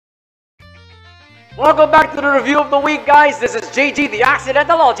Welcome back to the review of the week, guys. This is JG, the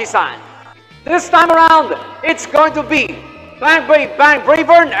accidental Oji-san. This time around, it's going to be Bang Bang Bang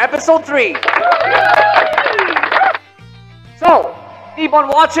Bravern Episode 3. So, keep on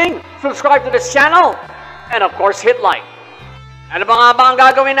watching, subscribe to this channel, and of course, hit like. Ano ba nga ba ang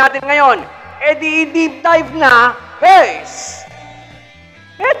gagawin natin ngayon? Deep dive na pace.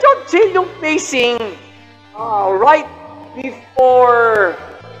 Medyo chill yung pacing right before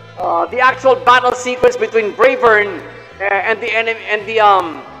the actual battle sequence between Bravern and the enemy and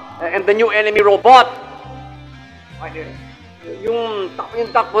the new enemy robot. Yung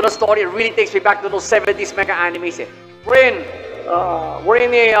takbo na story really takes me back to those 70s mecha animes. We're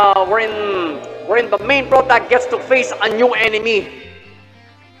in the main prota gets to face a new enemy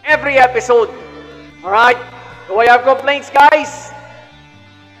every episode. All right. Do I have complaints, guys?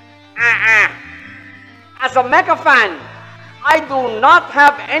 As a mecha fan, I do not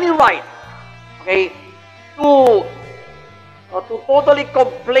have any right, okay, to totally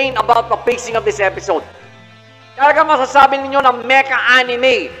complain about the pacing of this episode. Talaga masasabi ninyo na mecha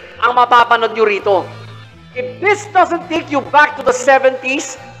anime ang mapapanood nyo rito. If this doesn't take you back to the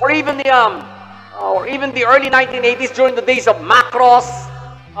 70s or even the early 1980s during the days of Macross,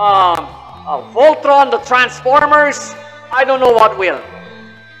 Voltron, the Transformers, I don't know what will.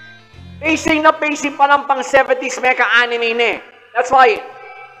 Pacing na pacing pa ng pang 70s mecha anime na eh. That's why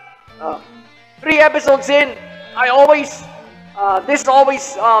 3 episodes in, this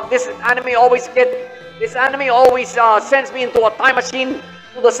anime always sends me into a time machine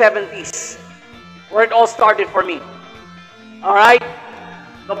to the 70s, where it all started for me. All right,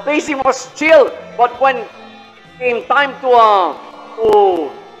 the pacing was chill, but when it came time for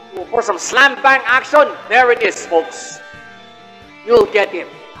some slam bang action, there it is, folks. You'll get it.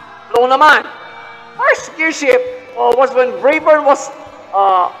 So naman, first gear shift was when Bravern was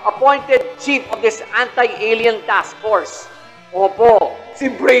appointed chief of this anti-alien task force. Opo, si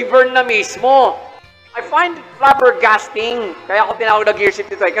Bravern na mismo. I find it flabbergasting, kaya ako tinawag na gear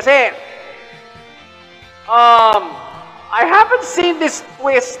shift ito eh. Kasi, I haven't seen this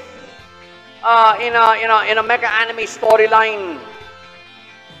twist in a mecha anime storyline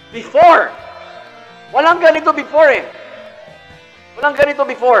before. Walang ganito before eh. Walang ganito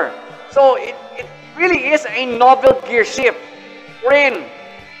before. So, it really is a novel gear shift. Wherein,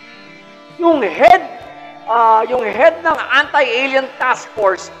 yung head ng anti-alien task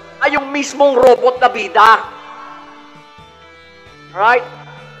force ay yung mismong robot na bida. Right?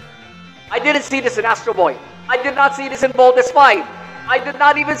 I didn't see this in Astro Boy. I did not see this in Voltes 5. I did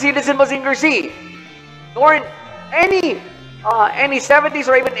not even see this in Mazinger Z. Nor in any 70s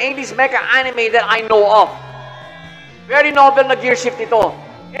or even 80s mecha anime that I know of. Very novel na gear shift ito.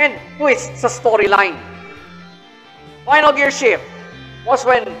 And twist sa storyline. Final gear shift was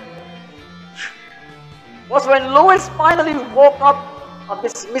when Louis finally woke up of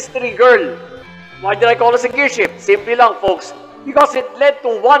this mystery girl. Why did I call this a gear shift? Simply lang, folks. Because it led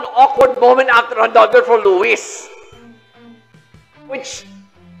to one awkward moment after another for Louis. Which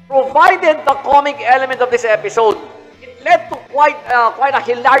provided the comic element of this episode. It led to quite a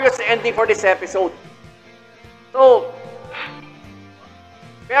hilarious ending for this episode. So,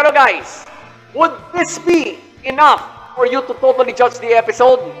 pero guys, would this be enough for you to totally judge the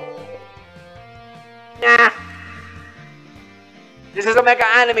episode? Nah. This is a mecha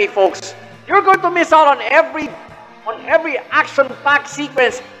anime, folks. You're going to miss out on every action-packed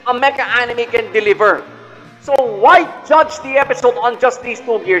sequence a mecha anime can deliver. So why judge the episode on just these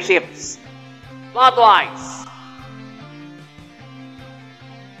 2 gear shifts? Plot-wise.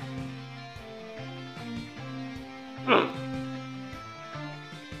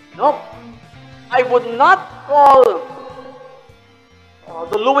 No, I would not call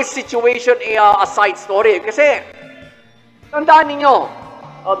the Louis situation a side story. Kasi, tandaan ninyo,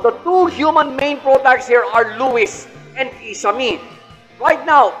 the 2 human main protagonists here are Louis and Isami. Right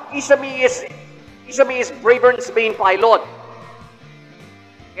now, Isami is Bravern's main pilot.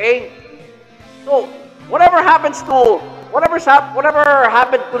 Okay? So, whatever happened to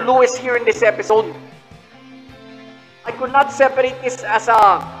Louis here in this episode, I could not think this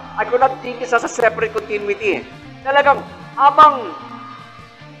as a separate continuity. Talagang,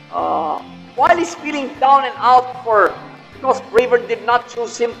 while he's feeling down and out because Bravern did not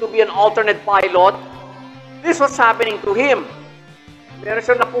choose him to be an alternate pilot, this was happening to him. Meron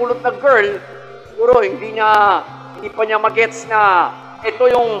siyang napulot na girl, siguro hindi pa niya magets na ito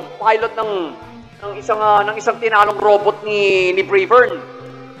yung pilot ng isang tinalong robot ni Bravern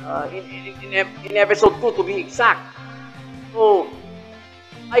in episode 2 to be exact. So,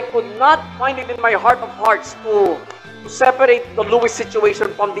 I could not find it in my heart of hearts to separate the Louis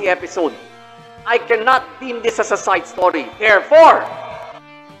situation from the episode. I cannot deem this as a side story. Therefore,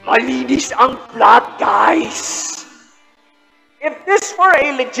 malinis ang plot, guys. If this were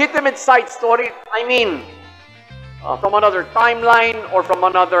a legitimate side story, I mean, from another timeline or from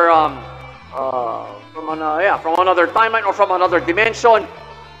another timeline or from another dimension,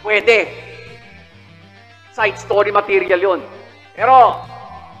 pwede. Side story material yun. Pero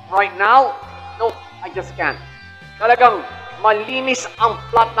right now, no, I just can't. Talagang malinis ang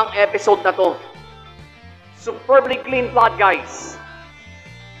plot ng episode na to. Superbly clean plot, guys.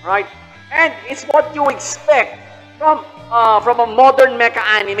 Right? And it's what you expect from a modern mecha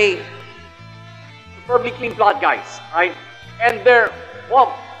anime. Superbly clean plot, guys. Right? And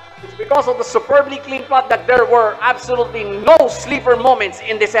it's because of the superbly clean plot that there were absolutely no sleeper moments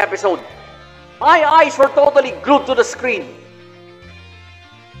in this episode. My eyes were totally glued to the screen.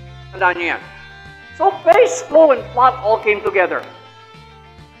 Tandaan nyo yan. So, pace, flow, and plot all came together.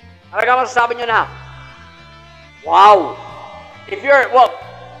 Talaga masasabi nyo na, wow! If you're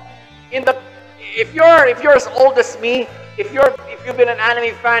as old as me, if you've been an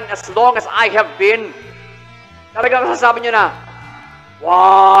anime fan as long as I have been, talaga masasabi nyo na,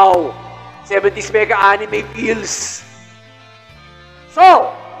 wow! 70s mega anime feels.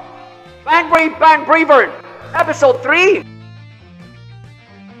 So, Bang Bravern, Episode 3,